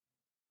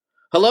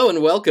Hello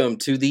and welcome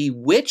to the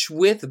Witch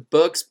with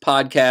Books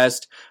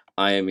podcast.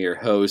 I am your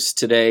host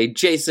today,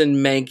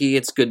 Jason Mankey.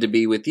 It's good to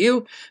be with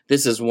you.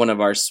 This is one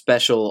of our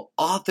special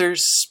author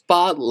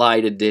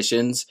spotlight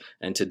editions,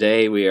 and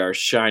today we are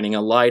shining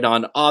a light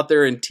on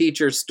author and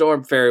teacher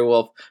Storm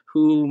Faerywolf,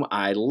 whom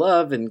I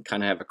love and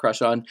kind of have a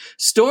crush on.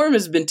 Storm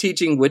has been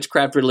teaching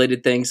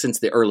witchcraft-related things since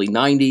the early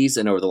 90s,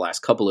 and over the last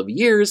couple of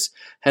years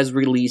has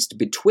released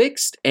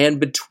Betwixt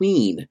and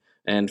Between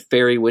and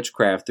Fairy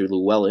Witchcraft through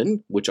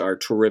Llewellyn, which are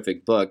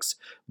terrific books.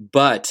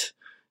 But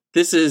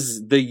this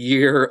is the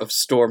year of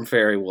Storm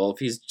Faerywolf.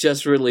 He's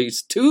just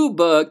released 2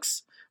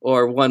 books,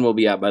 or one will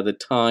be out by the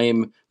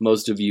time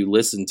most of you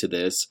listen to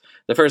this.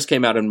 The first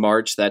came out in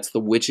March, that's The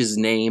Witch's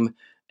Name,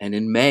 and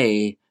in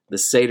May, The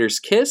Satyr's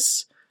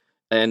Kiss.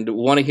 And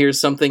want to hear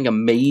something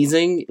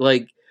amazing?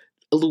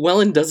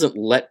 Llewellyn doesn't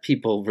let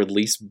people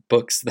release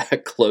books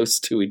that close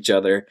to each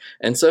other,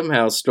 and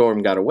somehow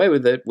Storm got away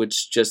with it,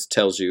 which just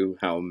tells you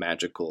how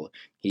magical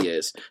he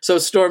is. So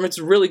Storm, it's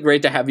really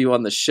great to have you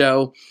on the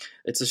show.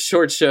 It's a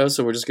short show,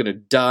 so we're just going to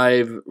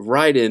dive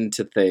right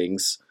into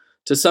things.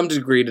 To some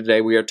degree today,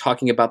 we are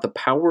talking about the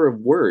power of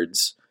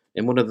words,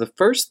 and one of the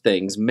first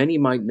things many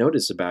might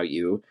notice about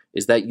you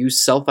is that you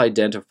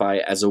self-identify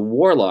as a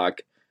warlock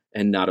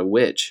and not a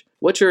witch.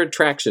 What's your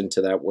attraction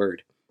to that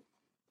word?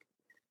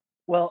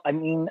 Well,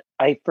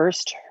 I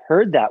first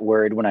heard that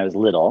word when I was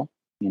little.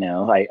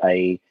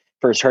 I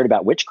first heard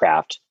about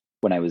witchcraft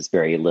when I was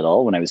very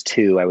little. When I was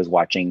 2, I was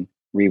watching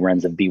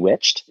reruns of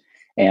Bewitched.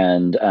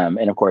 And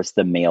of course,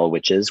 the male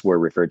witches were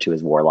referred to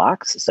as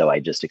warlocks. So I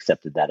just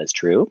accepted that as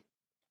true.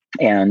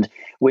 And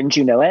wouldn't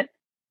you know it,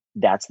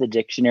 that's the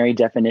dictionary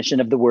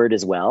definition of the word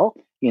as well.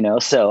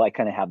 So I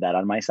kind of have that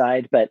on my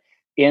side. But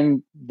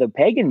in the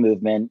pagan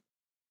movement,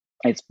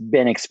 it's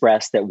been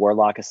expressed that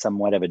warlock is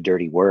somewhat of a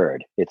dirty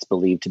word. It's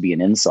believed to be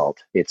an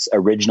insult. Its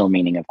original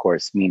meaning, of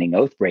course, meaning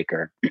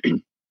oathbreaker.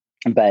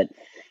 But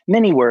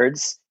many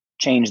words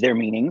change their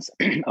meanings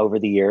over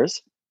the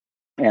years,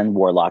 and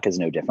warlock is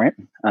no different.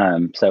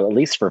 So at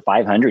least for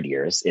 500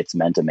 years, it's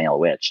meant a male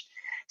witch.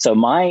 So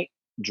my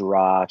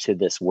draw to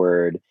this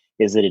word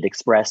is that it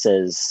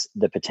expresses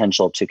the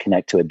potential to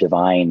connect to a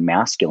divine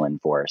masculine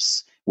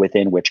force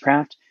within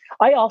witchcraft.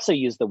 I also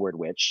use the word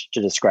witch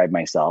to describe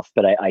myself,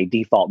 but I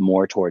default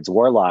more towards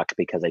warlock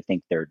because I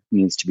think there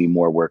needs to be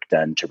more work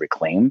done to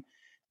reclaim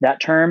that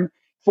term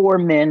for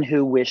men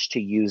who wish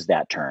to use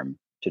that term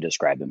to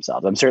describe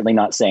themselves. I'm certainly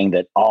not saying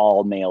that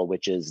all male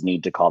witches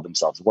need to call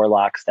themselves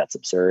warlocks. That's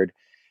absurd.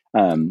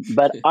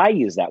 But I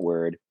use that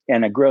word,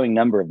 and a growing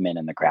number of men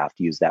in the craft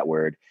use that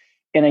word.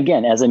 And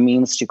again, as a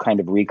means to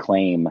kind of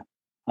reclaim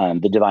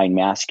the divine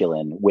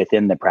masculine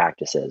within the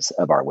practices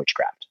of our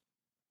witchcraft.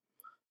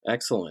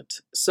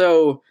 Excellent.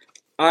 So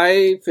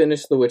I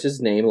finished The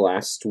Witch's Name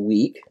last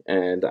week,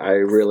 and I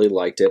really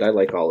liked it. I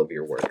like all of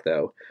your work,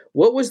 though.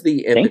 What was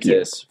the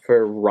impetus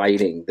for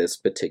writing this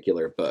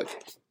particular book?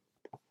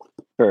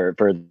 For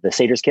The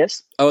Satyr's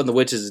Kiss? Oh, and The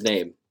Witch's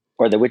Name.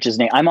 Or The Witch's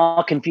Name. I'm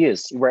all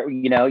confused.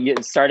 You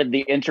started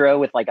the intro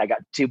with I got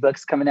 2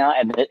 books coming out,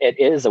 and it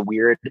is a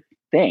weird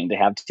thing to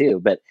have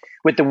 2. But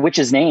with The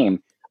Witch's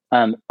Name,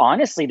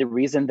 honestly, the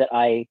reason that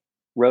I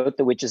wrote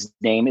The Witch's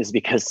Name is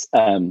because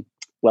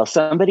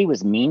somebody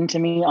was mean to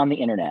me on the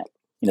internet.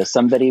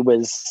 Somebody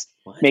was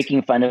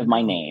making fun of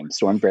my name,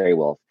 Storm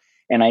Faerywolf.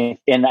 And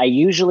I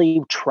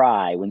usually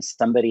try, when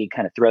somebody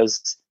kind of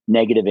throws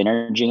negative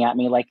energy at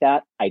me like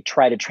that, I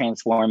try to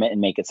transform it and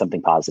make it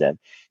something positive.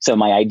 So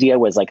my idea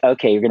was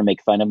okay, you're going to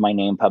make fun of my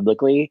name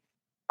publicly.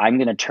 I'm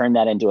going to turn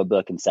that into a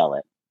book and sell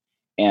it.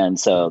 And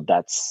so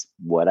that's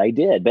what I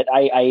did. But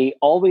I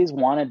always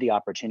wanted the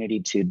opportunity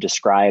to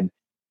describe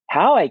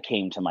how I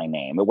came to my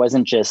name. It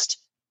wasn't just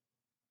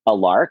a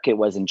lark. It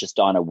wasn't just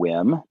on a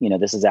whim.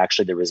 This is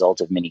actually the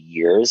result of many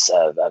years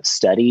of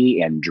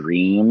study and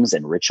dreams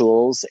and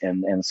rituals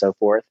and so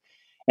forth.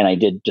 And I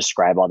did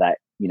describe all that,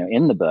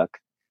 in the book.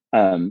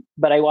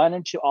 But I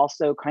wanted to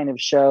also kind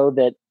of show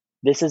that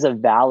this is a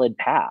valid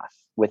path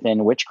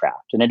within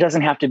witchcraft. And it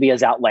doesn't have to be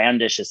as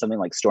outlandish as something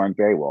like Storm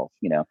Faerywolf,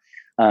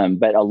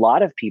 but a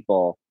lot of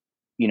people,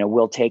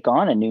 will take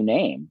on a new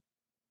name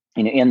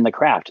in the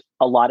craft.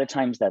 A lot of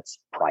times that's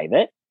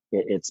private.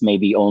 It's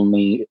maybe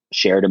only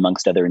shared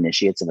amongst other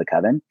initiates of the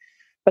coven,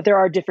 but there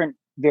are different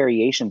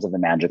variations of the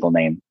magical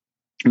name.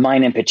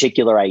 Mine in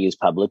particular, I use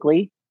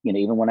publicly,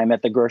 even when I'm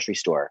at the grocery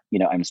store,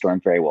 I'm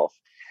Storm Faerywolf,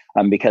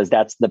 because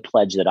that's the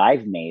pledge that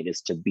I've made, is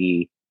to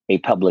be a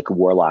public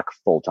warlock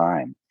full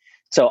time.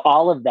 So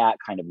all of that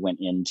kind of went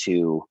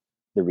into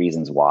the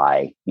reasons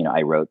why,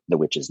 I wrote The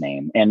Witch's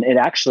Name. And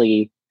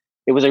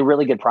it was a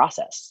really good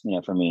process,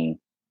 for me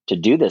to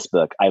do this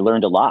book. I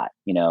learned a lot,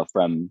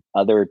 from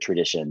other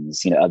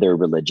traditions, other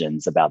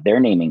religions about their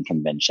naming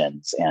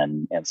conventions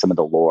and some of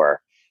the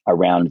lore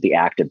around the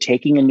act of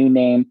taking a new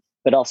name,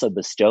 but also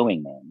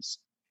bestowing names.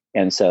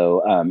 And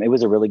so it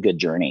was a really good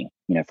journey,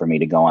 for me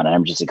to go on. And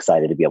I'm just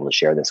excited to be able to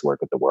share this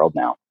work with the world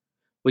now.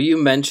 Well, you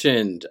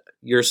mentioned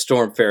your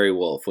Storm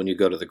Faerywolf when you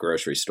go to the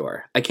grocery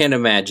store. I can't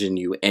imagine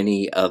you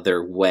any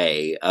other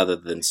way other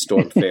than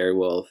Storm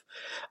Faerywolf.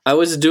 I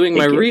was doing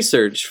my Thank you.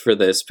 research for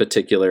this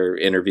particular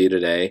interview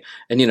today,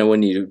 and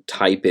when you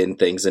type in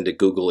things into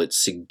Google, it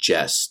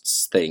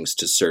suggests things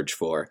to search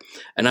for.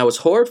 And I was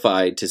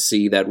horrified to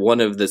see that one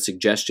of the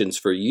suggestions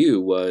for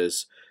you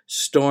was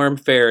Storm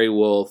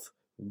Faerywolf,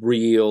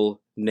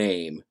 real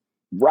name.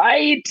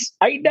 Right.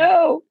 I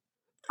know.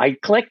 I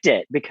clicked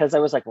it because I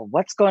was like, well,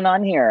 what's going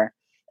on here?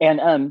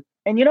 And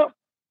you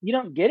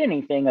don't get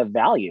anything of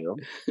value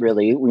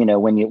really,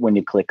 when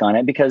you click on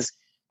it, because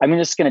I'm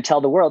just going to tell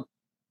the world,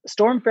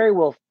 Storm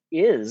Faerywolf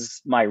is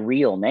my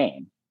real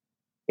name.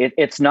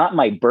 It's not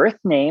my birth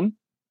name,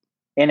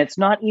 and it's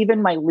not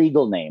even my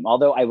legal name.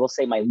 Although I will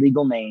say my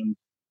legal name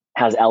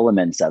has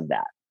elements of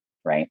that,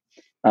 right?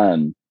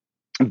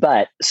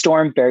 But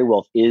Storm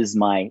Faerywolf is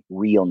my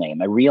real name.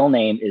 My real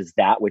name is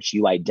that which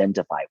you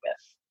identify with.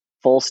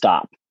 Full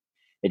stop.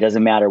 It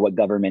doesn't matter what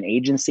government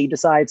agency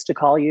decides to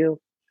call you.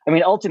 I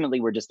mean, ultimately,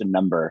 we're just a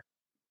number.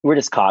 We're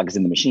just cogs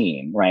in the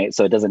machine, right?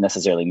 So it doesn't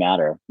necessarily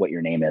matter what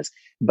your name is,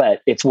 but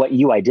it's what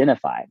you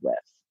identify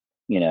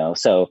with,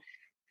 So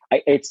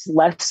it's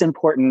less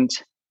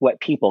important what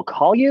people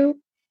call you.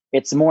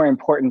 It's more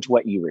important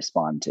what you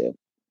respond to.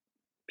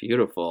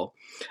 Beautiful.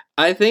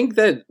 I think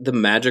that the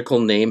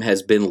magical name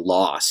has been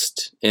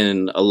lost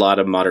in a lot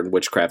of modern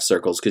witchcraft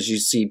circles because you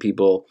see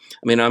people.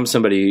 I mean, I'm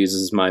somebody who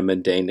uses my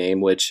mundane name,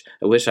 which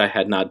I wish I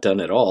had not done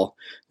at all,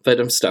 but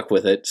I'm stuck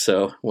with it.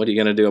 So what are you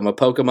going to do? I'm a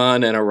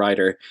Pokemon and a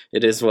writer.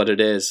 It is what it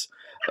is.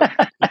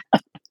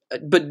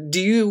 But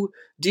do you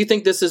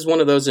think this is one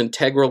of those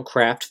integral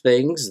craft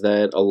things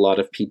that a lot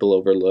of people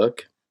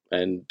overlook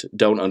and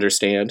don't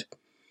understand?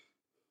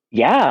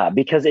 Yeah,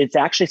 because it's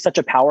actually such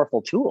a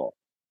powerful tool.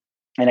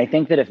 And I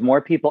think that if more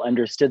people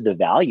understood the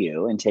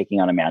value in taking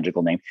on a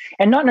magical name,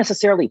 and not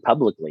necessarily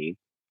publicly,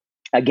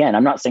 again,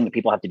 I'm not saying that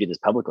people have to do this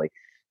publicly.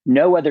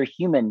 No other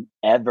human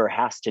ever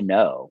has to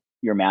know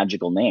your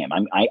magical name.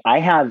 I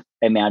have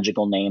a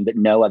magical name that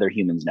no other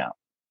humans know.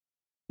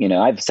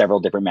 I have several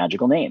different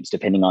magical names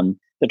depending on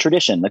the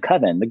tradition, the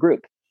coven, the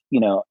group,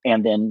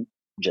 and then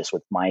just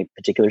with my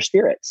particular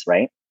spirits,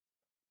 right?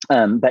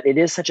 But it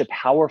is such a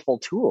powerful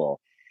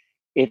tool.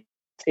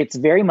 It's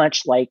very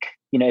much like,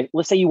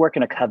 let's say you work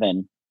in a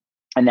coven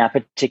and that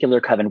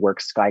particular coven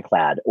works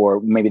skyclad, or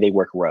maybe they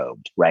work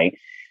robed, right?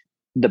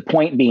 The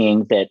point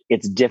being that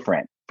it's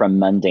different from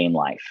mundane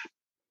life.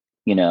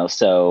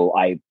 So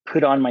I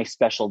put on my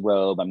special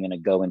robe. I'm going to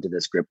go into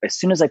this group. As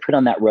soon as I put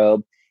on that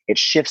robe, it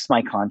shifts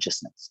my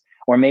consciousness.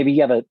 Or maybe you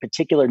have a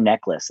particular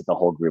necklace that the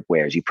whole group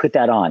wears. You put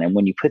that on. And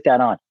when you put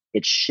that on,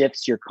 it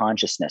shifts your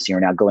consciousness. You're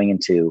now going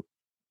into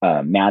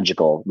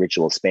magical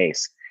ritual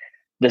space.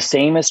 The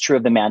same is true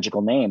of the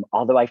magical name,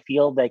 although I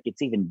feel like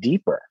it's even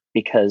deeper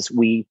because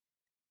we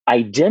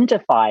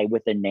identify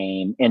with a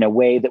name in a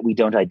way that we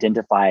don't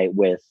identify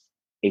with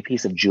a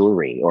piece of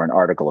jewelry or an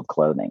article of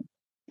clothing.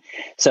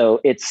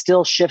 So it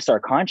still shifts our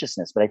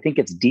consciousness, but I think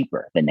it's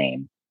deeper, the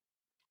name.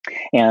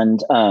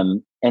 And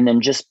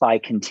then just by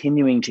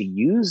continuing to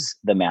use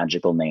the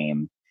magical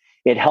name,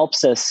 it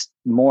helps us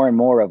more and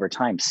more over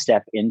time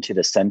step into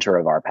the center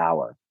of our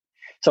power.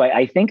 So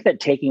I think that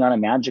taking on a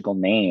magical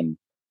name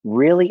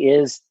really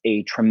is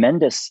a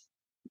tremendous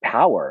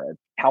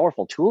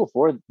powerful tool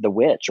for the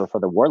witch or for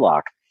the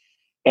warlock.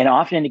 And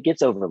often it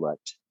gets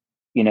overlooked,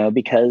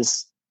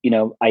 because,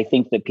 I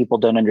think that people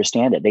don't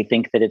understand it. They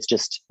think that it's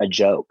just a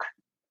joke.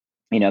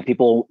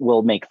 People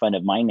will make fun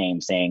of my name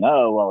saying,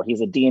 oh, well,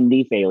 he's a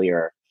D&D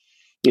failure,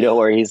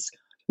 or he's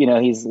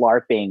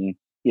LARPing,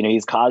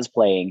 he's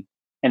cosplaying.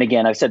 And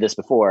again, I've said this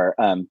before,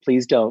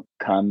 please don't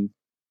come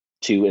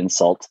to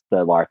insult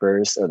the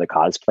LARPers or the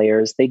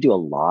cosplayers. They do a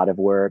lot of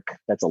work.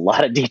 That's a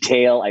lot of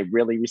detail. I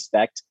really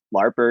respect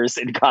LARPers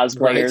and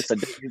cosplayers. Right. So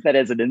don't use that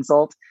as an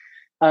insult.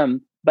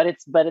 But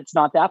it's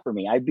not that for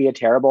me. I'd be a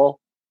terrible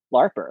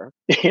LARPer,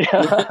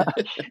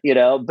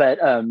 but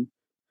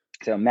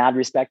so mad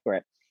respect for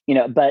it,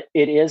 but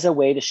it is a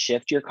way to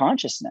shift your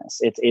consciousness.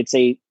 It's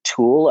a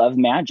tool of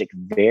magic,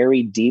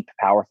 very deep,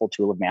 powerful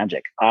tool of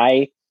magic.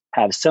 I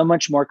have so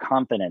much more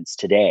confidence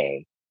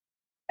today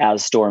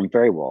as Storm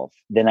Faerywolf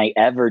than I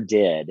ever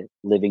did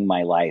living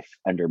my life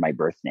under my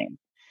birth name.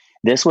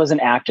 This was an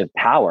act of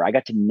power. I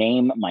got to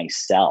name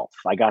myself.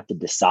 I got to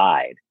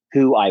decide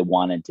who I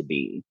wanted to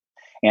be.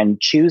 And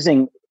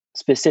choosing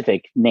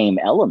specific name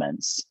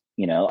elements,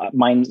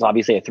 mine's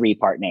obviously a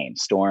 3-part name,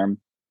 Storm,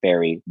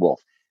 Fairy,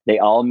 Wolf. They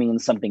all mean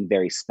something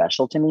very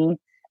special to me.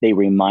 They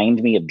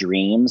remind me of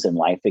dreams and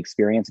life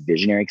experience,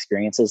 visionary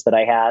experiences that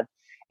I had.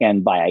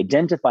 And by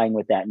identifying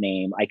with that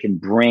name, I can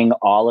bring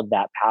all of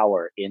that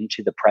power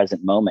into the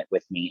present moment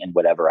with me in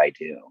whatever I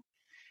do.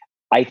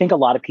 I think a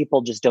lot of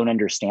people just don't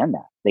understand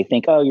that. They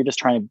think, oh, you're just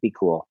trying to be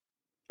cool,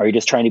 or you're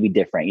just trying to be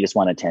different. You just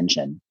want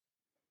attention,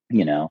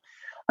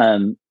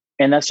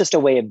 and that's just a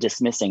way of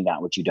dismissing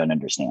that which you don't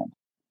understand.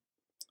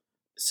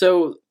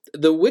 So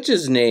the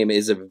Witch's Name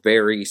is a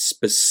very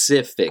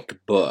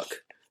specific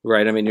book,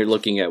 right? I mean, you're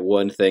looking at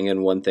one thing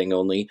and one thing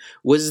only.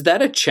 Was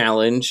that a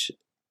challenge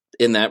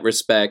in that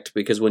respect,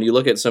 because when you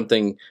look at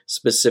something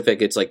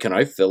specific, it's like, can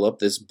I fill up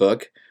this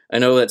book? I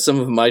know that some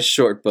of my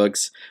short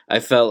books, I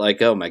felt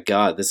like, oh my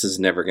God, this is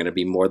never going to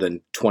be more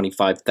than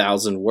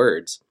 25,000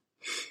 words.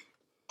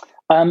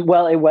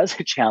 Well, it was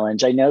a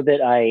challenge. I know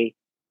that I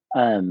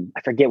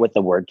forget what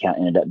the word count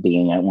ended up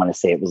being. I want to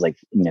say it was like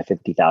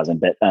 50,000,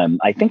 but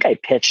I think I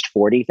pitched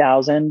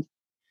 40,000,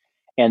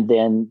 and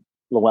then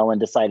Llewellyn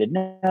decided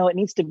no, it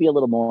needs to be a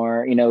little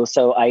more.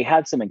 So I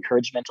had some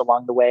encouragement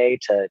along the way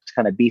to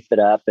kind of beef it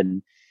up,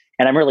 and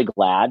I'm really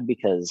glad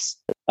because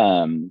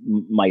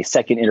my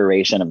second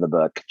iteration of the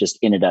book just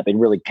ended up and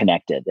really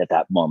connected at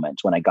that moment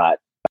when I got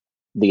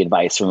the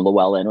advice from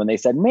Llewellyn when they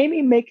said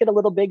maybe make it a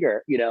little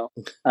bigger. It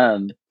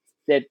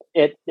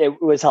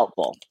was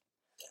helpful.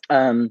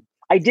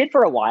 I did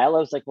for a while. I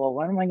was like, well,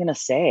 what am I going to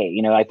say?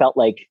 I felt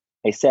like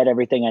I said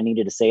everything I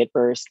needed to say at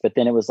first, but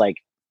then it was like,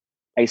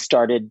 I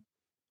started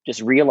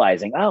just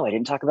realizing, oh, I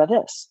didn't talk about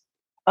this.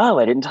 Oh,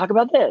 I didn't talk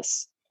about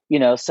this.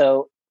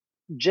 So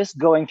just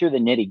going through the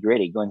nitty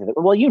gritty,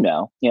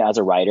 as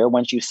a writer,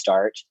 once you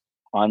start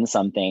on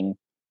something,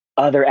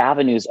 other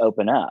avenues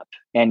open up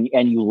and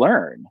you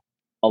learn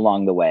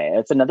along the way.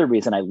 That's another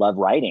reason I love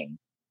writing,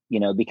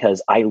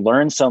 because I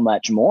learn so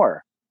much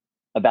more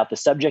about the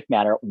subject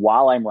matter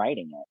while I'm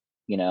writing it,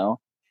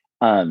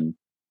 and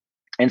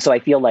so I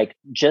feel like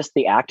just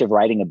the act of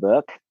writing a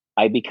book,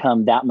 I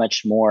become that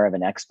much more of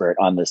an expert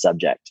on the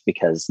subject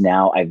because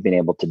now I've been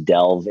able to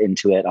delve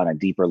into it on a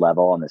deeper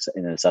level in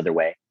this other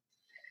way.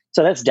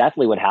 So that's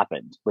definitely what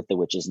happened with The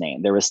Witch's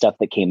Name. There was stuff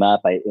that came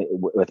up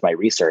with my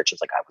research. It's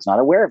like, I was not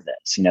aware of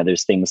this.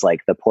 There's things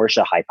like the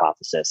Portia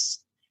hypothesis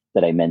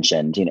that I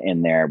mentioned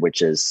in there,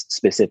 which is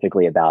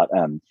specifically about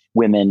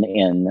women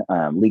in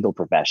legal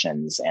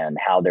professions and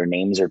how their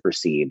names are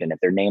perceived. And if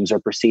their names are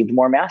perceived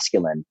more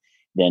masculine,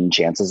 then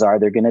chances are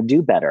they're going to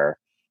do better.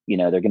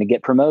 They're going to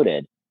get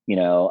promoted.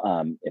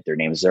 If their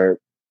names are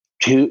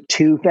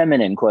too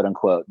feminine, quote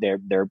unquote, they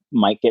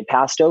might get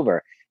passed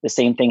over. The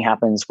same thing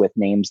happens with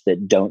names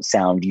that don't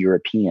sound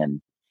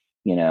European.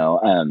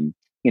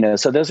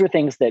 So those were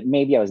things that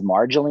maybe I was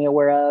marginally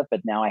aware of,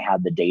 but now I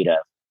had the data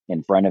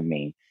in front of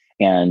me.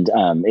 And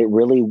it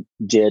really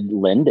did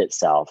lend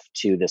itself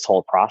to this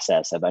whole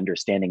process of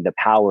understanding the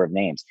power of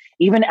names,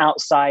 even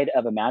outside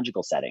of a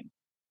magical setting.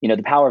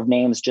 The power of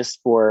names just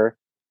for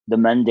the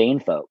mundane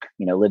folk,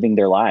 living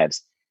their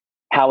lives.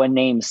 How a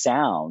name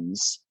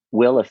sounds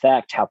will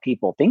affect how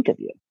people think of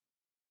you.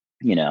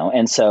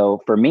 And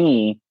so for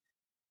me,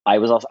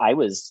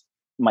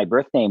 my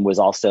birth name was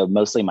also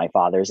mostly my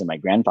father's and my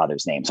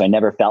grandfather's name. So I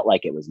never felt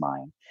like it was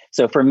mine.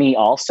 So for me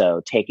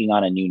also, taking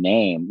on a new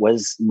name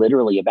was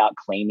literally about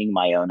claiming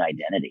my own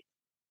identity.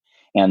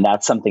 And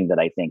that's something that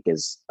I think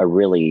is a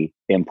really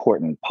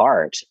important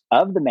part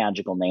of the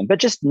magical name, but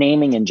just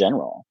naming in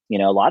general. A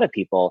lot of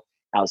people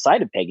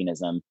outside of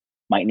paganism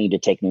might need to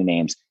take new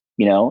names.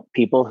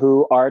 People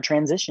who are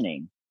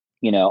transitioning,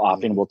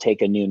 often will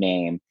take a new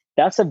name.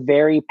 That's a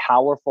very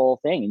powerful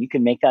thing. And you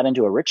can make that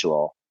into a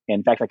ritual.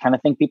 In fact, I kind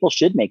of think people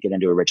should make it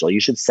into a ritual. You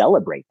should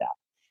celebrate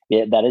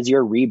that. That is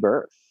your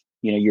rebirth.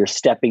 You're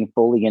stepping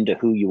fully into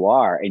who you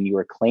are, and you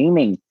are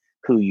claiming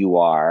who you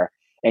are,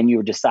 and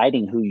you're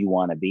deciding who you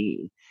want to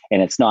be.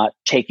 And it's not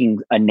taking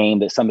a name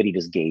that somebody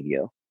just gave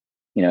you.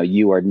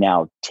 You are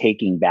now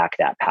taking back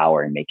that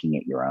power and making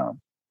it your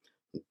own.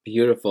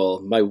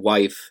 Beautiful. My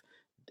wife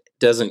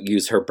doesn't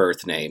use her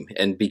birth name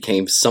and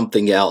became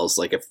something else,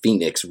 like a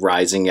phoenix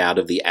rising out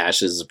of the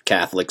ashes of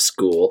Catholic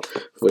school,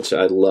 which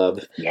I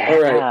love. Yeah,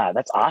 all right.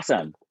 That's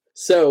awesome.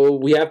 So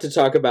we have to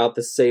talk about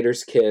the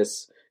Satyr's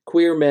Kiss,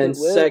 queer men,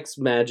 sex,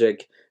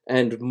 magic,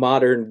 and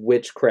modern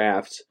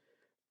witchcraft.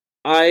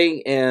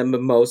 I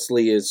am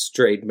mostly a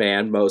straight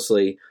man,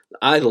 mostly.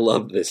 I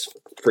love this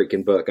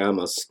freaking book.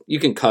 You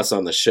can cuss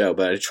on the show,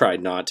 but I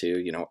tried not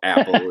to,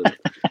 Apple and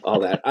all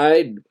that.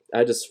 I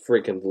just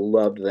freaking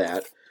loved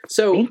that.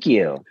 So thank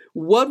you.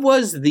 What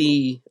was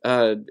the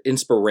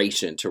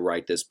inspiration to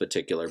write this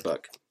particular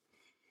book?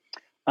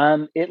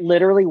 It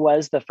literally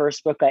was the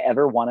first book I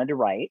ever wanted to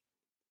write.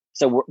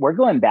 So we're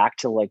going back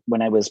to like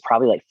when I was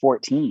probably like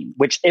 14,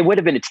 which it would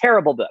have been a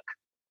terrible book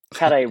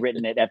had I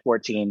written it at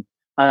 14.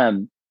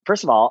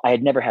 First of all, I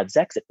had never had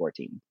sex at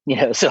 14,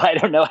 so I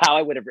don't know how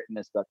I would have written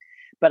this book,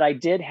 but I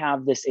did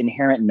have this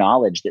inherent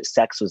knowledge that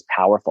sex was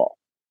powerful.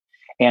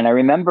 And I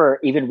remember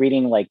even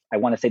reading, like, I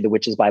want to say A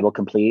Witch's Bible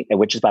Complete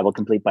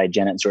by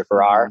Janet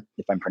Zurfarar,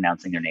 if I'm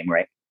pronouncing their name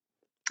right.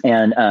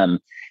 And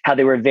how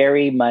they were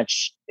very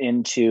much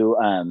into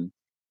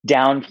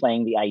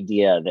downplaying the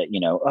idea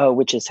that,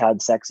 witches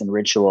had sex and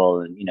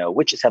ritual, and,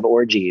 witches have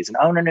orgies,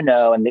 and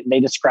no. And they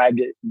described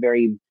it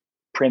very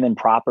prim and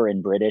proper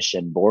and British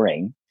and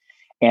boring.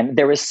 And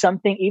there was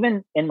something,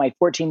 even in my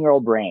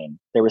 14-year-old brain,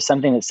 there was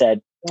something that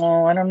said,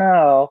 oh, I don't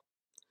know.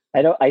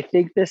 I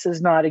think this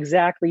is not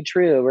exactly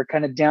true. We're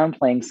kind of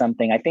downplaying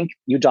something. I think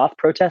you doth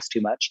protest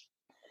too much.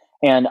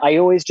 And I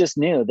always just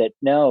knew that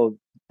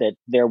that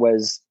there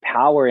was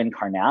power in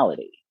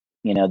carnality,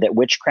 that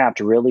witchcraft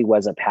really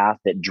was a path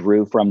that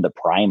drew from the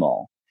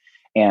primal,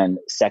 and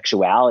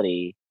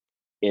sexuality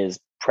is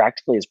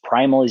practically as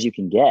primal as you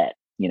can get,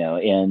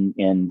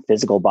 in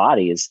physical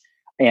bodies.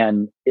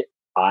 And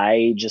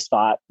I just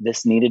thought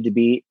this needed to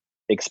be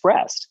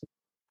expressed.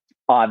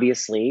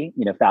 Obviously,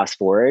 fast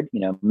forward,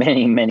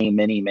 many, many,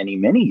 many, many,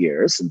 many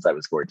years since I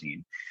was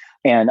 14.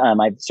 And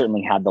I've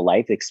certainly had the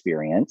life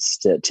experience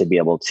to be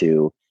able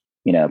to,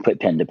 put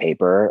pen to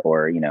paper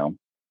or,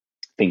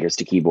 fingers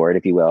to keyboard,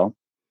 if you will,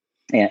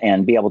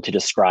 and be able to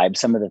describe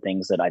some of the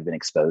things that I've been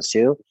exposed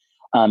to.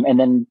 And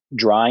then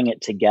drawing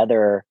it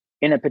together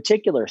in a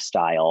particular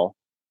style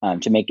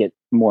to make it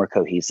more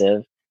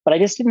cohesive. But I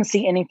just didn't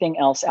see anything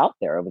else out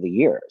there over the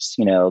years,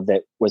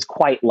 that was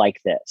quite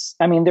like this.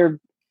 I mean,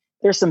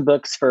 there's some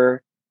books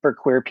for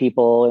queer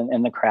people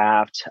in the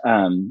craft,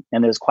 and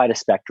there's quite a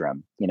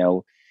spectrum.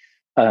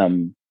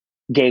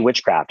 Gay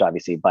Witchcraft,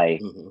 obviously, by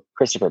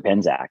Christopher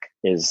Penczak,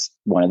 is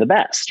one of the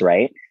best,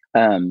 right?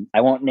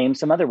 I won't name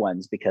some other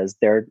ones because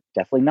they're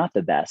definitely not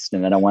the best,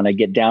 and I don't want to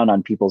get down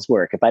on people's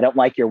work. If I don't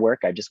like your work,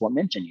 I just won't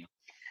mention you.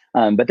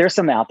 But there's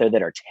some out there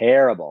that are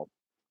terrible.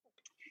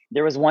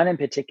 There was one in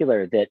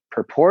particular that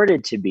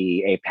purported to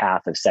be a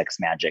path of sex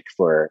magic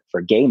for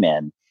gay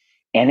men.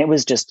 And it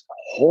was just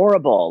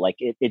horrible. Like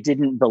it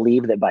didn't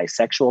believe that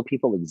bisexual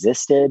people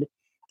existed.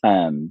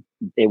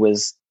 It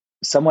was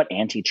somewhat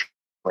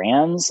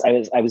anti-trans.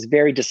 I was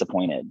very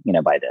disappointed,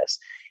 by this.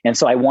 And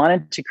so I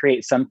wanted to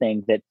create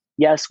something that,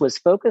 yes, was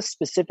focused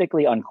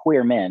specifically on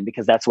queer men,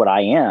 because that's what I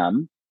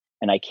am.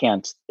 And I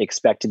can't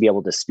expect to be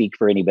able to speak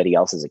for anybody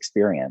else's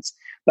experience.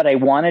 But I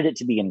wanted it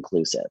to be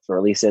inclusive, or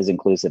at least as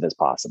inclusive as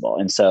possible.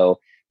 And so,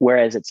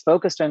 whereas it's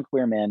focused on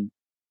queer men,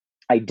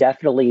 I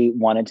definitely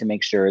wanted to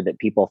make sure that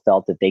people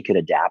felt that they could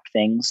adapt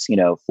things,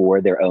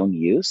 for their own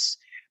use.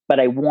 But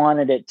I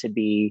wanted it to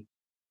be,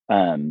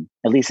 at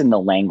least in the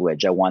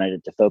language, I wanted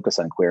it to focus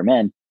on queer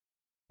men,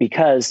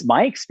 because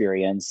my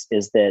experience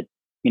is that,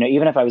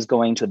 even if I was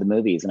going to the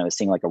movies and I was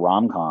seeing like a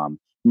rom-com,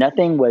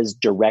 nothing was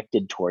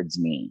directed towards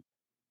me.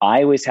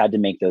 I always had to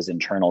make those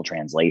internal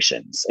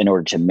translations in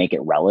order to make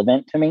it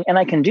relevant to me. And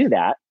I can do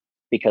that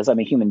because I'm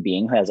a human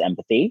being who has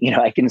empathy.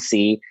 I can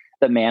see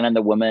the man and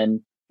the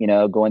woman,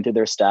 going through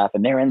their stuff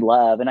and they're in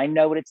love. And I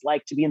know what it's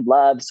like to be in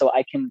love. So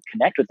I can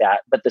connect with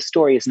that. But the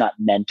story is not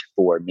meant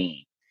for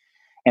me.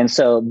 And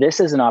so this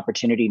is an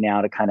opportunity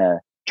now to kind of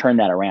turn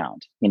that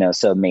around.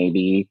 So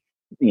maybe,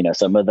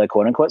 some of the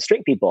quote unquote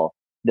straight people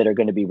that are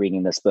going to be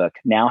reading this book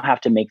now have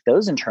to make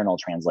those internal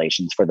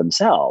translations for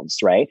themselves,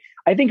 right?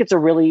 I think it's a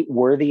really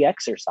worthy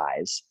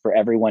exercise for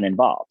everyone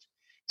involved.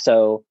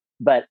 So,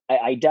 but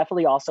I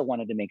definitely also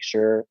wanted to make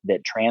sure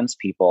that trans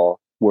people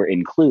were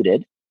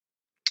included.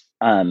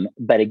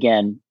 But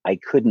again, I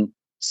couldn't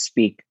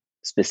speak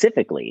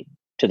specifically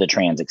to the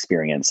trans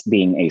experience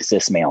being a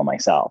cis male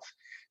myself.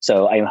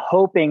 So I'm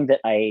hoping that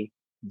I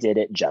did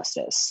it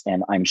justice.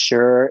 And I'm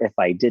sure if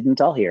I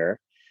didn't, I'll hear.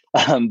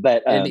 And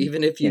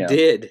even if you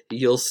did,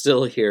 you'll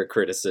still hear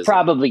criticism.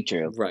 Probably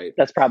true. Right.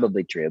 That's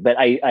probably true. But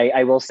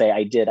I will say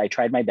I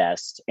tried my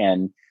best.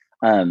 And,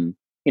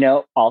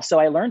 also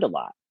I learned a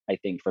lot, I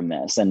think, from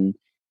this. And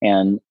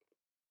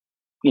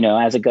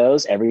as it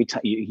goes, every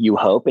time you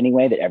hope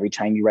anyway, that every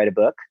time you write a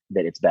book,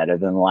 that it's better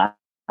than the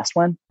last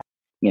one.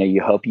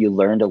 You hope you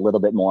learned a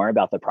little bit more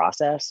about the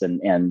process.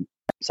 And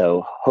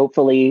so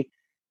hopefully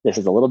this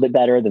is a little bit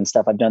better than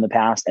stuff I've done in the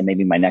past. And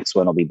maybe my next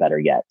one will be better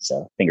yet.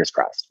 So fingers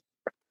crossed.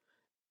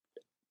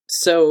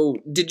 So,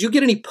 did you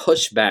get any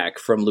pushback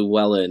from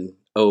Llewellyn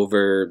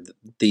over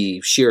the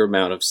sheer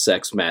amount of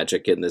sex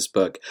magic in this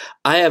book?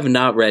 I have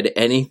not read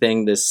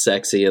anything this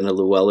sexy in a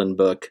Llewellyn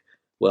book,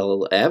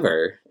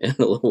 ever in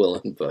a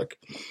Llewellyn book.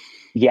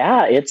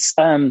 Yeah, it's,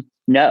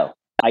 no,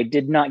 I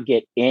did not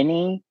get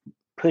any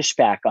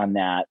pushback on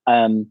that.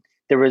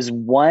 There was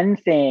one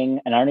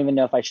thing, and I don't even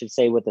know if I should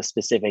say what the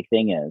specific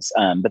thing is,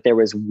 but there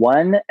was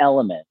one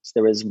element.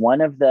 There was one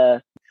of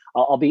the,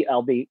 I'll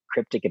be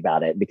cryptic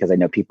about it because I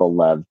know people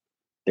love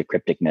the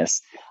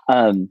crypticness.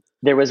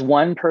 There was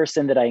one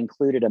person that I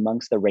included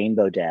amongst the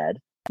Rainbow Dead,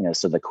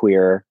 so the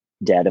queer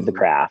dead of the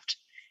craft,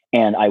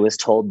 and I was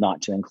told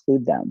not to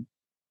include them.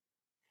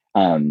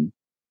 And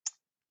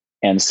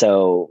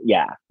so,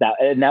 yeah, that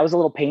was a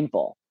little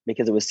painful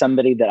because it was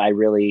somebody that I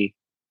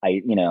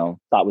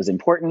thought was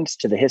important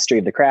to the history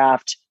of the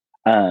craft.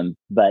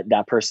 But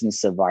that person's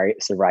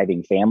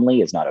surviving family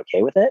is not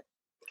okay with it.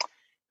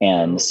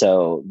 And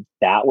so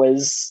that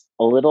was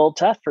a little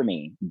tough for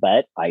me,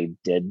 but I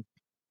did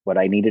what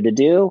I needed to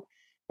do.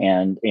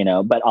 And,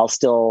 but I'll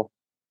still,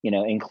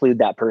 include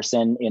that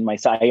person in my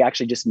site. I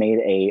actually just made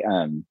a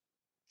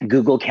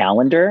Google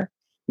Calendar,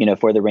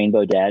 for the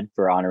Rainbow Dead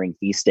for honoring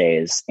feast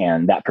days.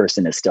 And that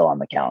person is still on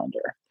the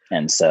calendar.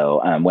 And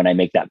so when I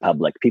make that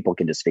public, people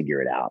can just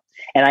figure it out.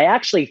 And I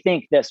actually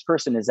think this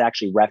person is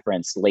actually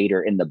referenced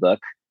later in the book,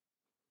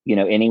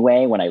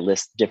 anyway, when I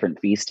list different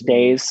feast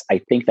days. I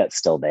think that's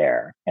still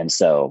there. And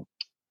so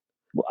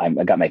I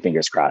got my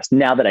fingers crossed.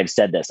 Now that I've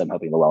said this, I'm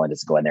hoping Llewellyn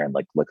doesn't go in there and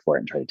look for it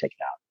and try to take it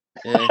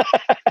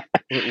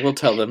out. We'll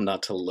tell them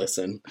not to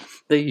listen.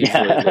 They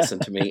usually listen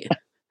to me.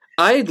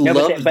 I love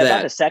that. But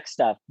about the sex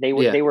stuff, they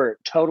were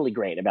totally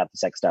great about the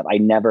sex stuff. I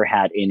never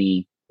had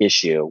any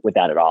issue with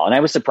that at all. And I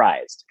was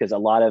surprised because a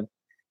lot of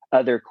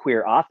other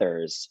queer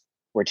authors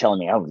were telling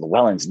me, oh,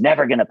 Llewellyn's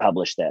never going to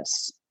publish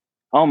this.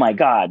 Oh my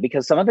God,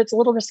 because some of it's a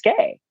little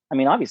risque. I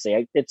mean,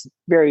 obviously, it's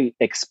very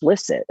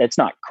explicit. It's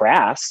not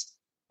crass,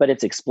 but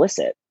it's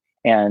explicit.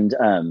 And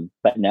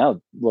but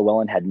no,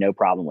 Llewellyn had no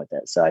problem with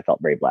it, so I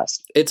felt very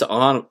blessed. It's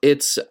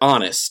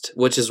honest,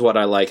 which is what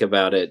I like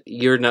about it.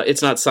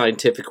 It's not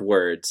scientific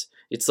words.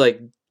 It's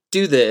like,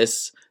 do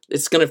this.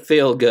 It's gonna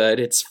feel good.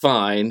 It's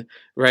fine,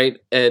 right?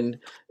 And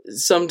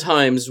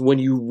sometimes when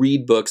you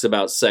read books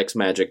about sex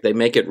magic, they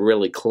make it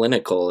really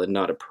clinical and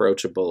not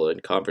approachable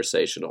and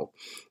conversational.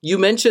 You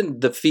mentioned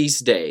the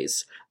feast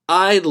days.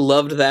 I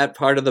loved that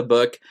part of the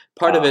book.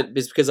 Part of it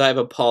is because I have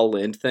a Paul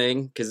Lynde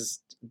thing, because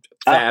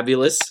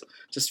fabulous,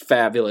 just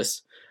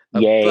fabulous.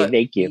 Yay,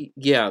 thank you.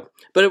 Yeah,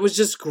 but it was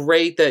just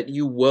great that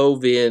you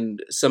wove in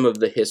some of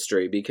the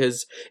history,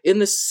 because in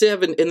the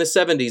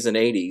 70s and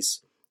 80s,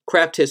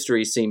 craft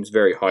history seems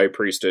very high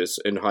priestess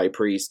and high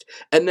priest.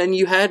 And then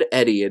you had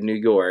Eddie in New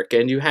York,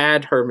 and you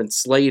had Herman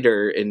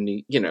Slater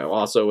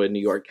also in New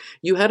York.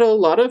 You had a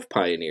lot of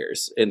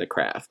pioneers in the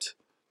craft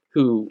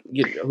who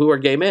are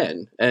gay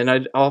men, and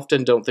I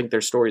often don't think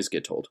their stories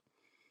get told.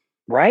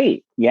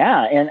 Right.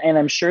 Yeah. And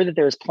I'm sure that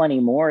there's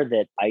plenty more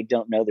that I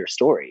don't know their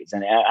stories.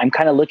 And I'm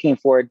kind of looking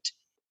forward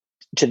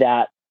to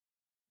that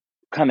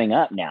coming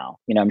up now.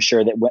 I'm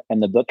sure that when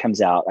the book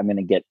comes out, I'm going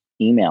to get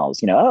emails,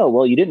 oh,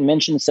 well, you didn't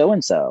mention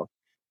so-and-so,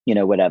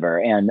 whatever.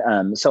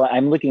 And so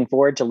I'm looking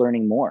forward to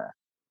learning more,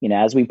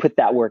 as we put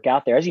that work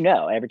out there. As you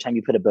know, every time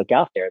you put a book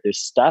out there, there's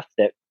stuff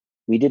that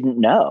we didn't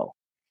know,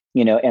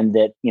 and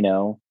that,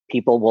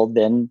 people will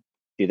then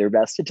do their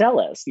best to tell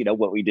us,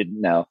 what we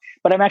didn't know.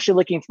 But I'm actually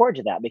looking forward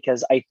to that,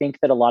 because I think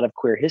that a lot of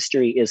queer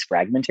history is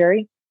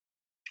fragmentary,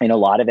 and a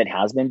lot of it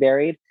has been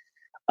buried.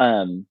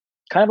 Kind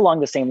of along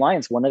the same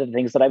lines, one of the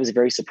things that I was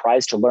very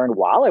surprised to learn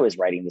while I was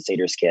writing The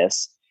Satyr's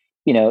Kiss,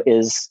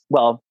 is,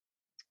 well,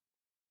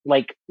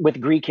 like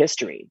with Greek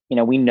history,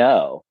 we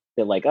know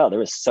that, like, oh, there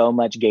was so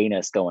much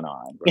gayness going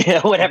on,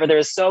 right? Whatever, there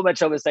was so much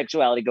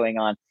homosexuality going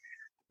on.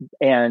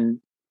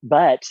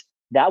 But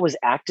that was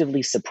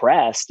actively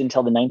suppressed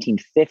until the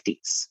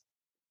 1950s.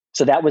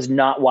 So that was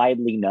not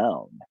widely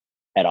known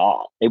at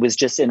all. It was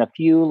just in a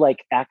few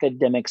like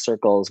academic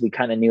circles, we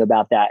kind of knew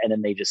about that, and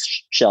then they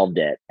just shelved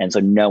it. And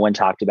so no one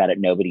talked about it.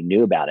 Nobody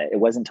knew about it.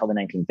 It wasn't until the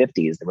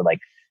 1950s they were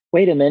like,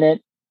 wait a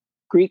minute,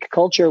 Greek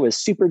culture was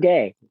super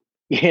gay,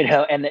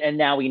 and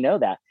now we know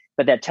that.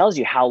 But that tells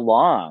you how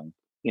long,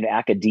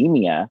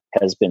 academia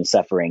has been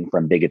suffering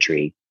from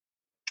bigotry.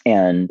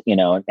 And,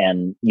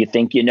 and you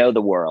think the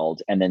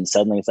world, and then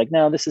suddenly it's like,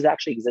 no, this has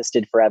actually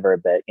existed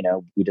forever, but,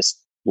 we just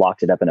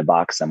locked it up in a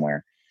box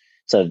somewhere.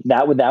 So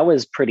that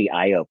was pretty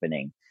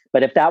eye-opening.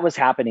 But if that was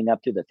happening up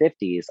through the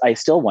 50s, I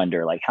still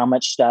wonder, like, how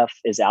much stuff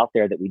is out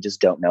there that we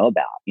just don't know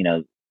about.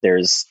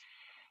 There's,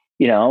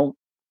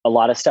 a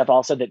lot of stuff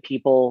also that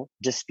people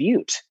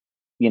dispute,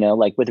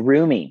 like with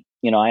Rumi.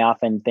 I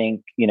often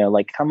think,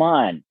 like, come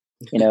on,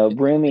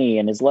 Rumi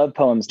and his love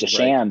poems to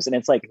Shams. And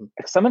it's like,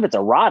 some of it's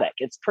erotic.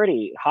 It's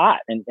pretty hot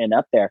and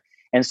up there.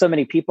 And so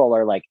many people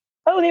are like,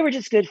 oh, they were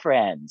just good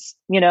friends.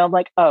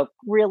 Like, oh,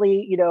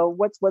 really?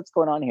 What's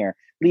going on here?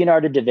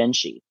 Leonardo da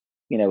Vinci,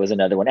 was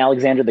another one.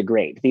 Alexander the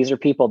Great. These are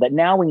people that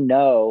now we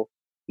know,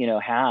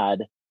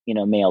 had,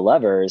 male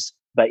lovers,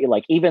 but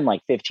like, even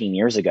like 15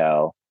 years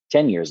ago,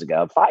 10 years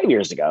ago, 5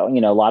 years ago,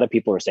 a lot of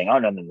people were saying, oh,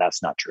 no,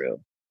 that's not true.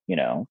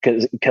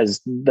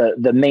 Because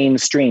the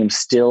mainstream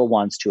still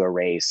wants to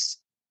erase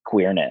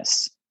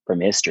queerness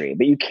from history,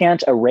 but you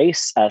can't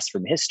erase us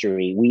from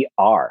history. We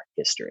are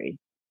history.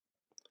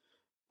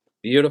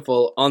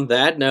 Beautiful. On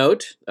that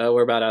note,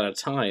 we're about out of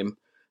time.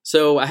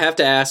 So I have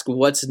to ask,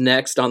 what's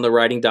next on the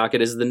writing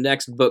docket? Is the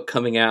next book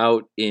coming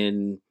out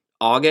in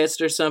August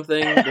or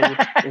something,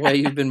 the way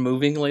you've been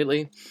moving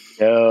lately?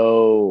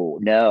 No,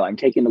 I'm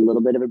taking a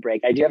little bit of a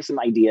break. I do have some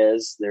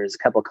ideas. There's a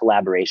couple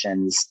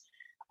collaborations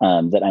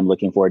that I'm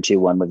looking forward to,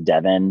 one with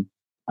Devin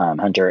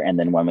Hunter and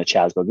then one with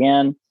Chaz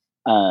Bogan.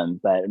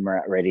 But I'm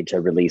not ready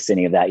to release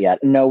any of that yet.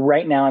 No,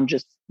 right now I'm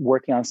just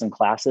working on some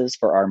classes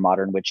for our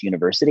Modern Witch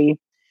University.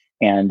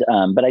 And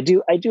but I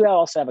do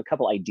also have a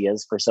couple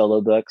ideas for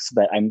solo books,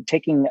 but I'm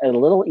taking it a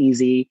little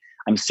easy.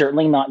 I'm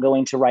certainly not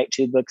going to write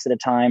 2 books at a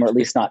time, or at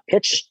least not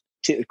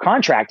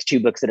contract 2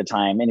 books at a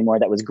time anymore.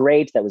 That was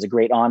great. That was a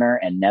great honor,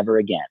 and never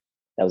again.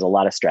 That was a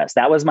lot of stress.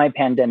 That was my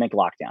pandemic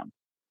lockdown,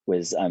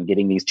 was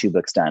getting these 2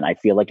 books done. I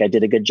feel like I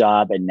did a good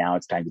job, and now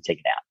it's time to take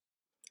a nap.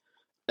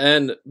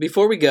 And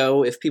before we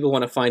go, if people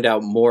want to find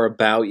out more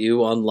about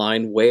you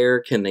online,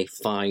 where can they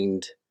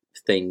find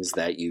things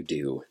that you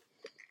do?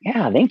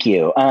 Yeah, thank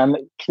you.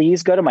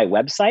 Please go to my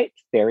website,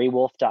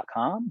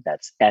 faerywolf.com.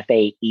 That's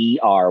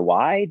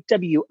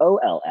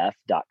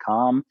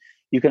FAERYWOLF.com.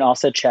 You can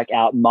also check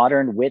out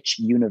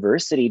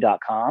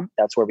modernwitchuniversity.com.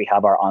 That's where we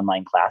have our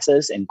online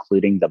classes,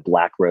 including the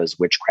Black Rose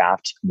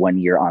Witchcraft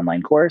 1-year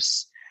online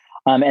course.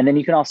 And then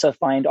you can also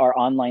find our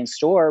online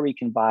store where you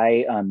can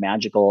buy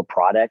magical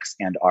products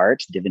and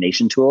art,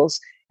 divination tools,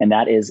 and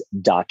that is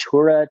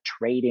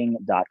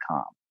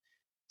daturatrading.com.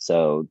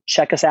 So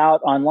check us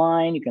out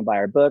online. You can buy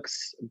our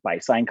books, buy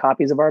signed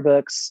copies of our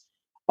books,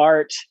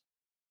 art,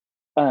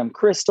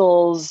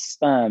 crystals,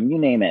 you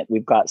name it.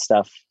 We've got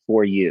stuff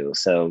for you.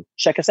 So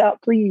check us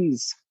out,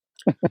 please.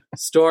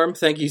 Storm,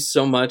 thank you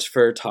so much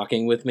for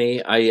talking with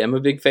me. I am a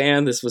big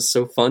fan. This was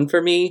so fun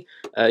for me.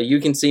 You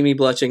can see me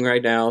blushing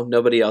right now.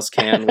 Nobody else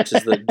can, which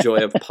is the joy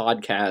of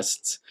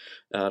podcasts.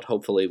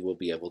 Hopefully we'll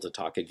be able to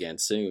talk again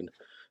soon.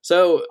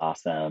 So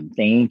awesome.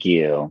 Thank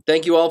you.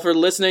 Thank you all for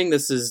listening.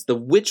 This is the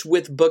Witch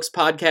with Books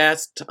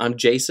podcast. I'm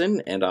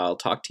Jason, and I'll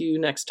talk to you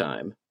next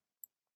time.